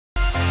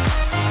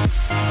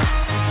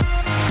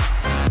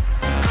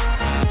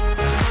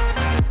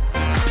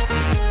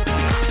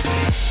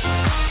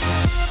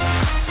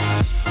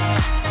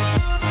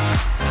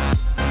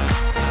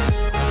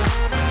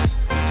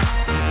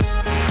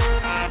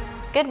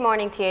Good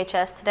morning,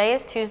 THS. Today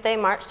is Tuesday,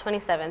 March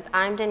 27th.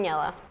 I'm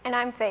Daniela. And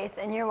I'm Faith,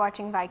 and you're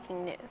watching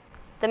Viking News.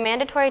 The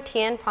mandatory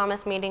TN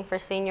Promise meeting for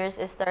seniors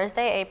is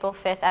Thursday, April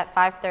 5th at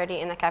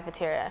 5:30 in the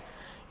cafeteria.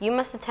 You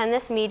must attend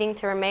this meeting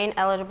to remain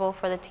eligible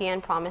for the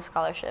TN Promise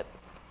scholarship.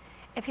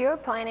 If you are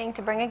planning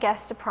to bring a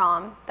guest to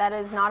prom that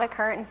is not a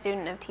current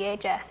student of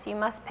THS, you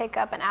must pick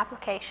up an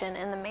application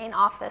in the main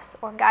office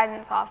or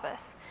guidance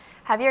office.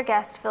 Have your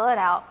guest fill it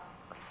out,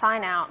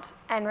 sign out,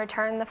 and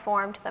return the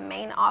form to the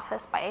main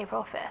office by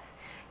April 5th.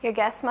 Your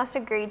guests must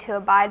agree to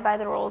abide by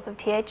the rules of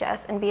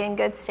THS and be in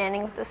good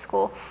standing with the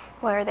school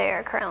where they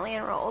are currently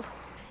enrolled.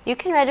 You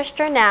can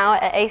register now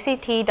at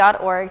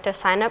act.org to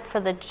sign up for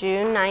the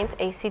June 9th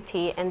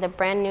ACT and the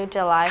brand new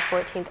July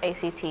 14th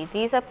ACT.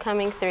 These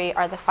upcoming three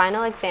are the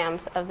final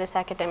exams of this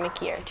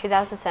academic year,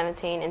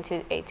 2017 and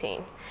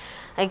 2018.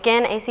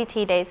 Again,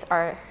 ACT dates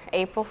are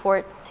April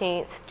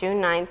 14th,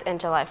 June 9th, and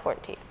July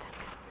 14th.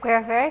 We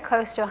are very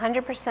close to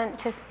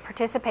 100%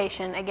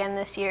 participation again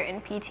this year in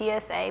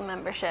PTSA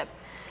membership.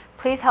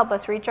 Please help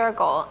us reach our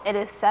goal. It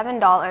is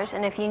 $7,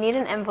 and if you need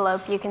an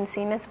envelope, you can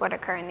see Ms.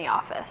 Whitaker in the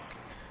office.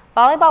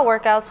 Volleyball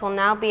workouts will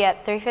now be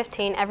at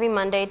 3:15 every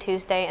Monday,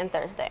 Tuesday, and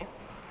Thursday.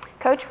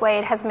 Coach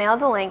Wade has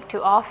mailed a link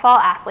to all fall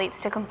athletes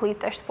to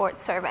complete their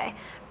sports survey.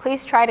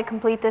 Please try to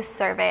complete this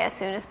survey as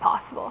soon as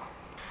possible.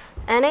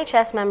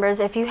 NHS members,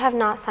 if you have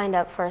not signed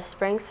up for a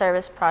spring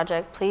service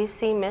project, please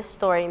see Miss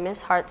Story,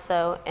 Miss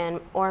Hartsoe,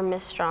 or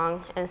Miss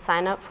Strong and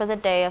sign up for the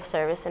day of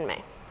service in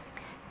May.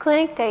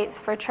 Clinic dates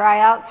for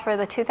tryouts for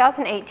the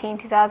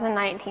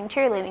 2018-2019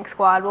 cheerleading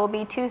squad will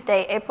be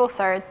Tuesday, April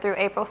 3rd through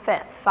April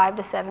 5th, 5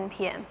 to 7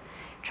 p.m.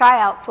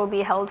 Tryouts will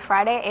be held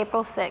Friday,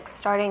 April 6th,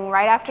 starting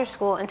right after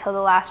school until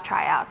the last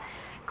tryout.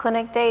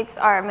 Clinic dates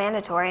are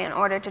mandatory in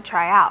order to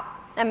try out.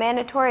 A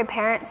mandatory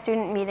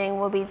parent-student meeting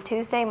will be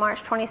Tuesday,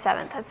 March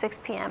 27th at 6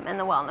 p.m. in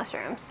the wellness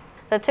rooms.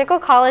 The Tickle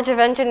College of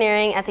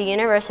Engineering at the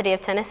University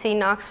of Tennessee,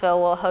 Knoxville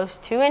will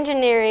host 2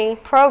 engineering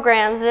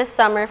programs this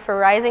summer for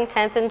rising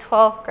 10th and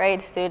 12th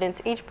grade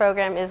students. Each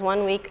program is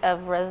 1 week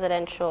of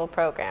residential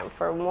program.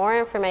 For more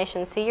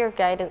information, see your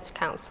guidance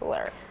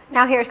counselor.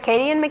 Now here's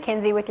Katie and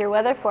Mackenzie with your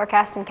weather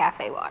forecast and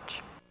Cafe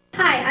Watch.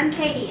 Hi, I'm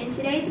Katie, and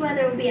today's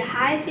weather will be a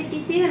high of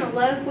 52 and a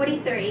low of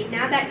 43.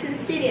 Now back to the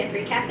studio for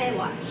your Cafe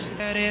Watch.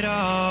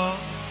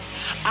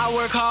 I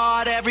work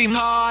hard every day.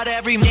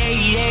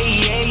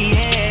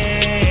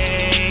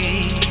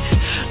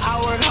 I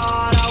work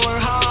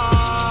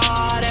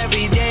hard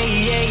every day.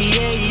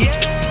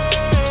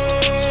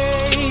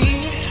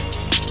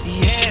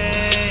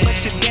 Yeah. But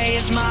today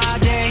is my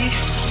day.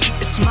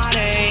 It's my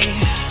day.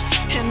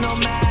 And no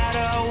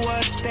matter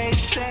what they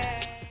say.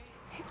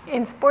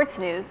 In sports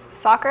news,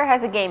 soccer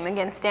has a game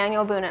against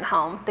Daniel Boone at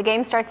home. The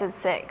game starts at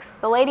 6.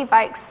 The Lady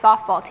Vikes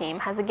softball team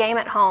has a game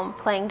at home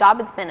playing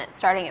Dobbins Bennett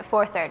starting at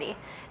 4:30.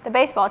 The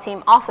baseball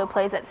team also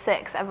plays at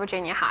 6 at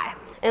Virginia High.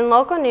 In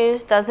local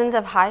news, dozens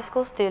of high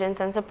school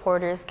students and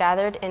supporters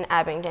gathered in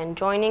Abingdon,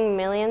 joining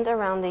millions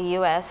around the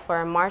U.S.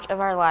 for a March of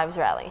Our Lives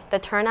rally. The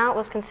turnout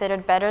was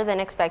considered better than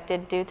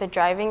expected due to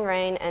driving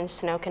rain and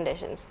snow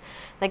conditions.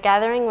 The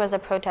gathering was a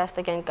protest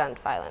against gun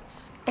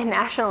violence. In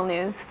national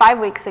news, 5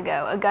 weeks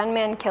ago, a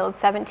gunman killed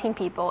 17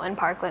 people in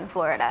Parkland,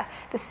 Florida.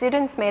 The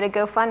students made a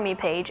GoFundMe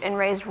page and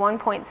raised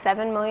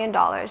 $1.7 million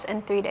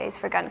in 3 days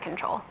for gun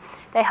control.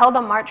 They held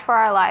a March for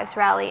Our Lives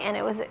rally, and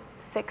it was a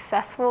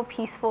successful,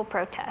 peaceful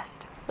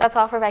protest. That's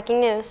all for Viking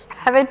News.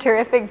 Have a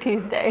terrific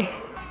Tuesday.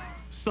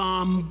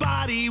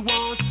 Somebody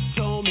once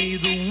told me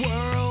the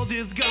world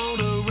is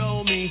gonna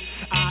roll me.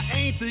 I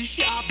ain't the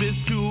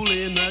sharpest tool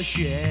in the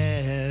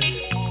shed.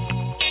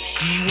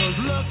 She was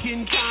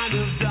looking kind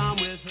of dumb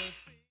with her